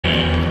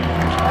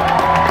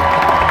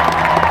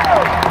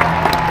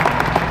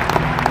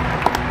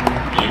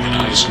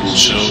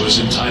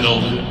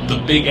the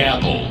Big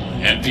Apple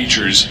and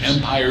features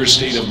Empire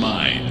State of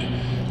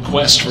Mind,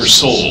 Quest for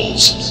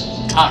Souls,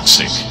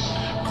 Toxic,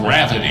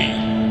 Gravity,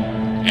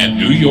 and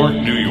New York,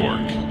 New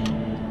York.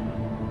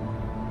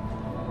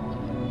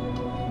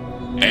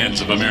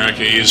 Bands of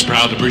America is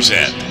proud to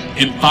present,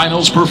 in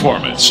finals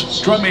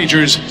performance, drum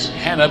majors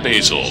Hannah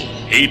Basil,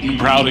 Aidan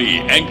Prouty,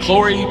 and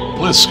Chloe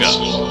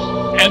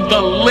Pliska, and the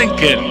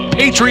Lincoln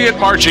Patriot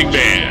Marching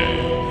Band.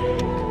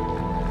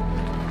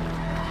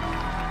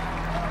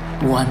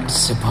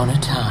 Once upon a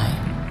time,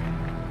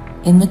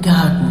 in the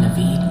Garden of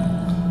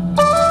Eden,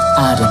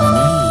 Adam and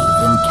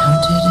Eve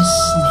encountered a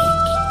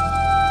snake.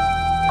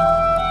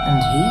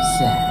 And he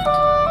said,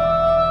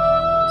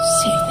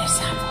 "See this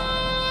apple.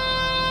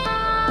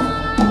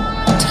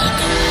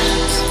 Take it."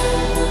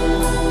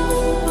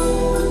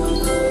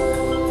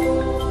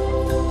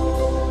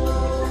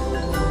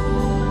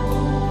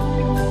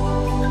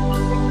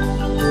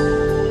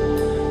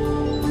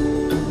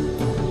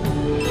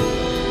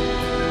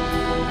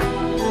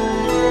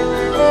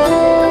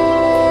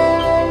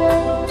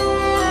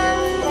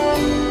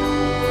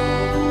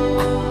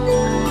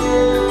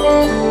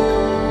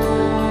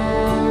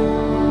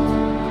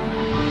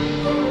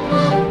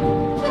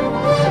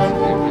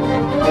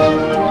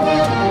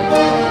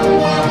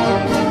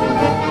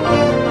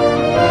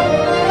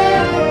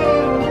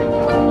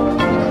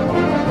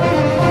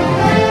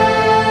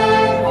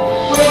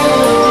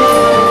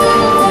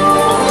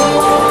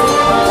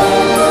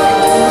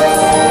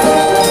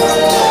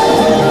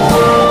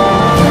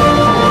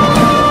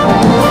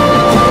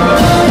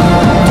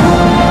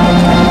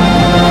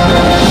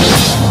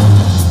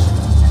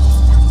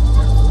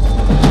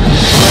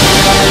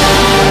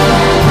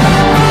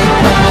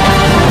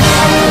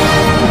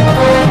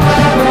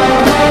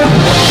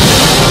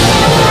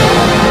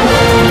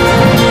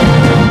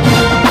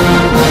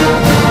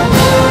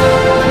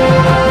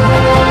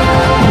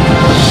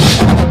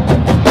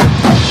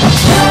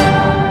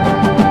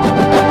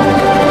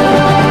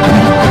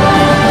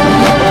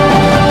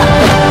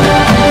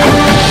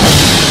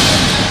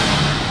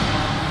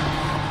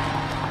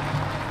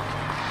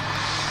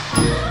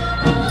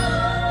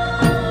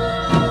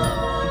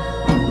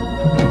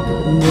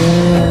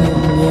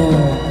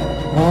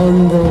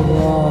 On the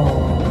wall,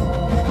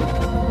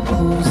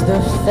 who's the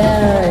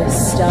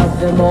fairest of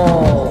them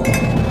all?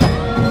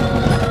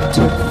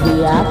 Took the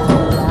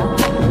apple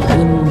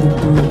in the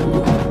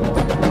brew,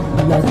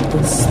 let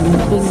the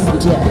sleeping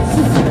death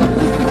sleep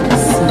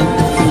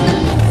free.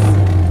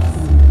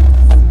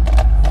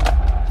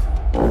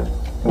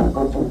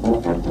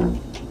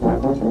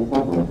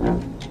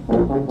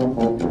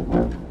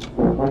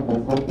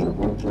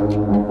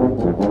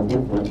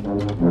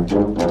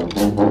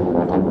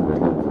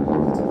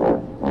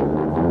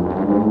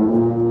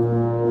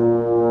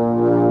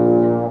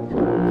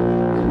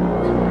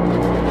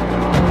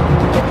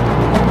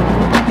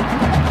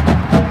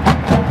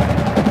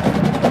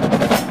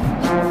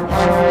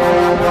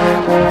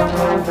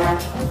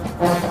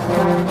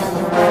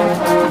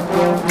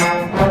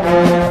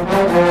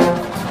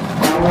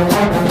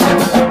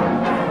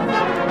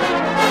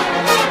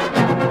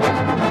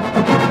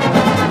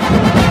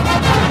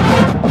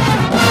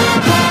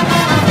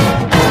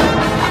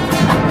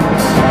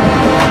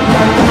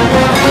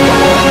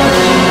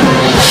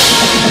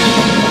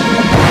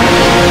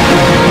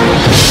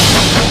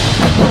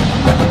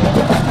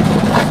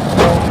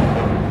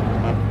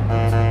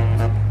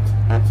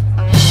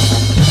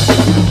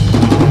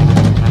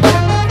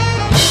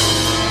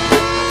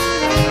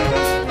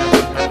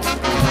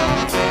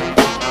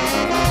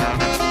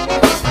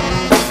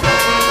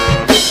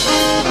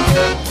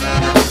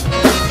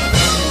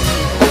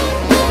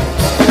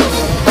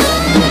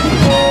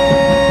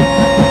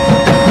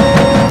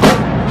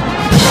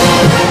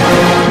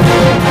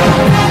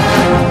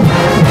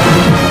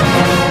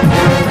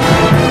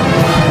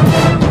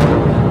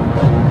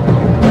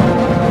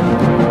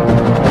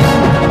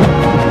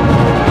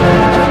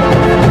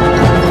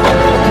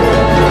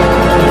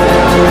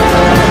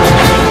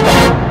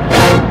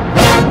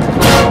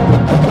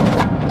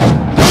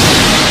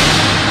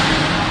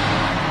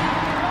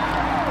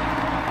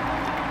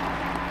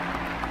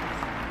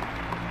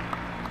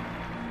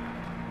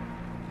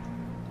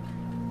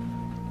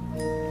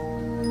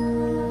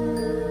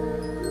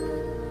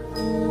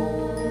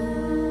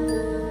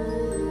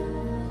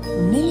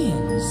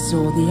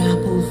 Saw the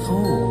apple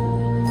fall,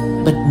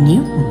 but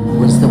Newton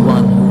was the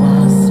one who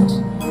asked,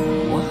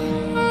 why?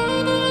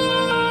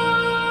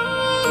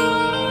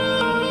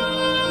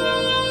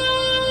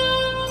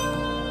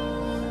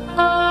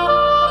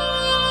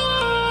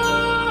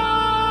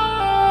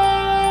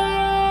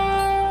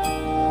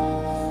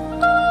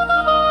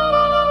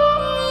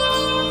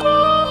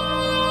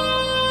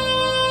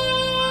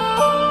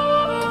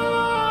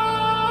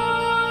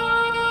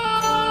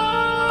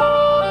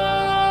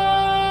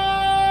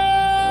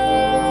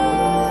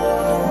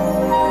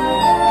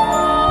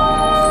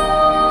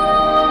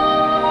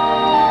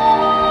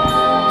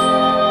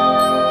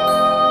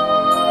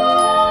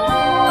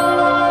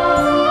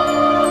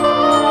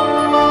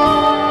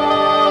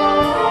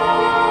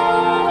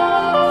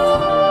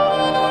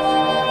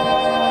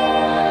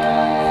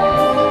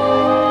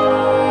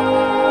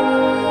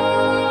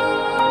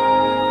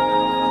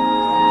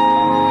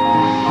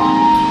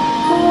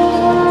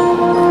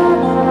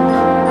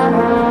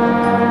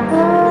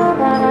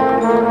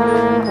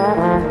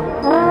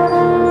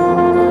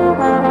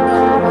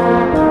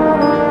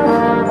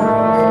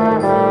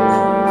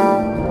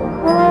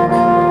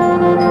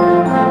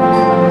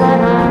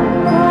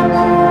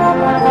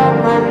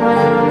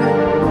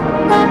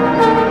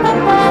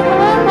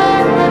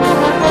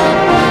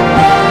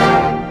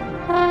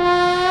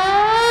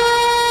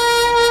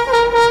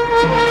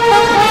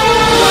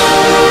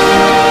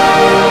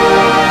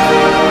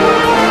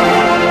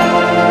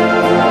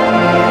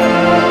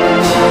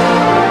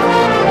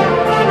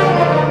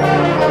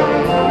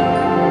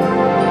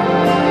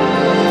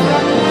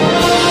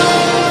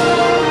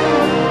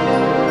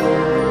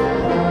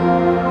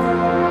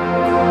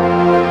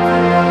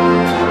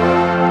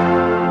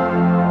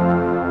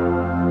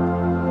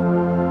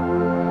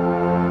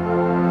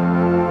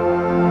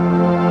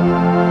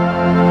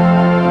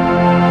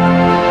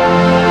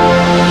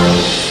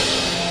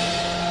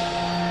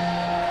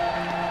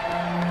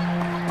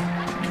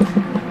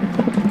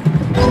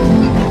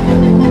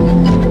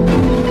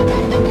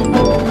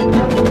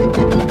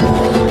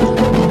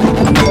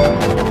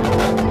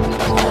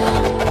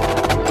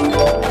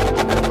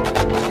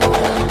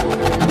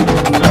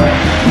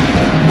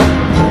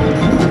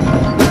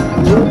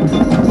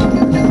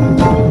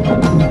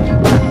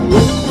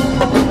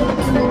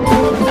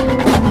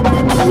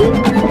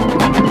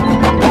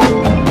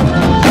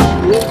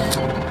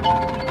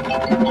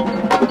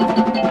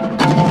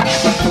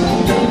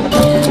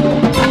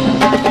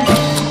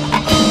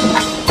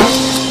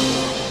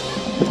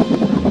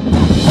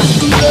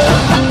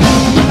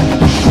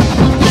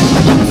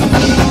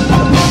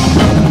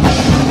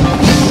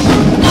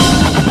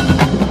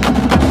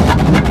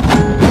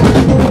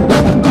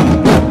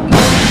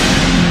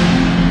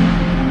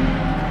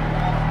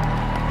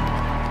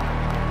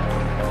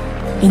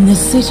 In the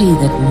city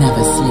that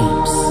never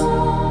sleeps,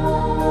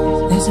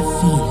 there's a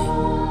feeling,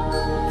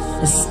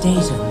 a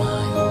state of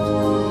mind,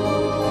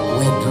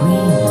 where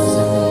dreams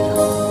are made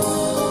of.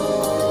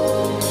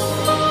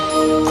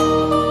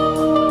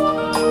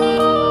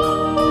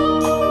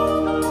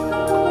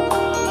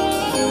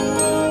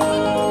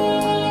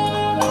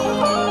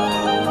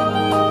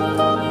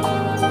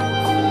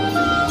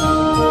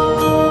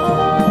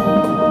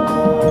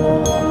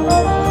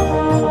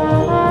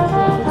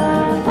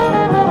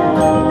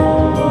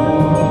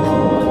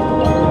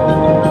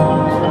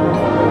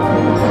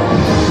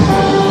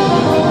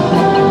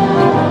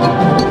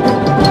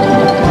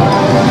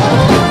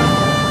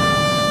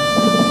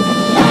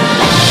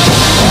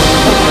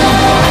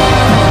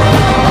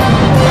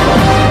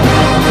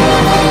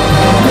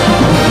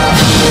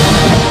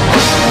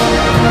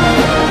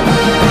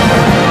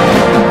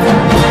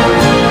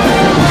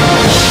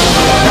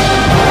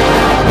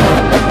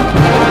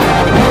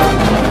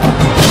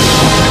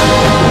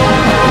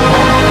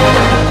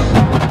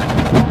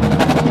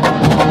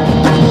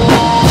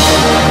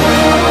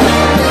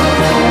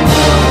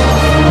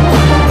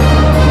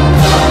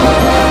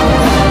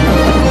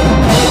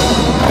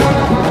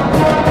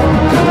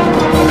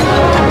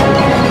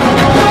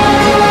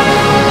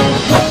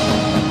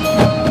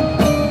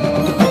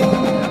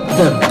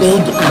 The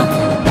Big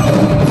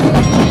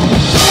Apple.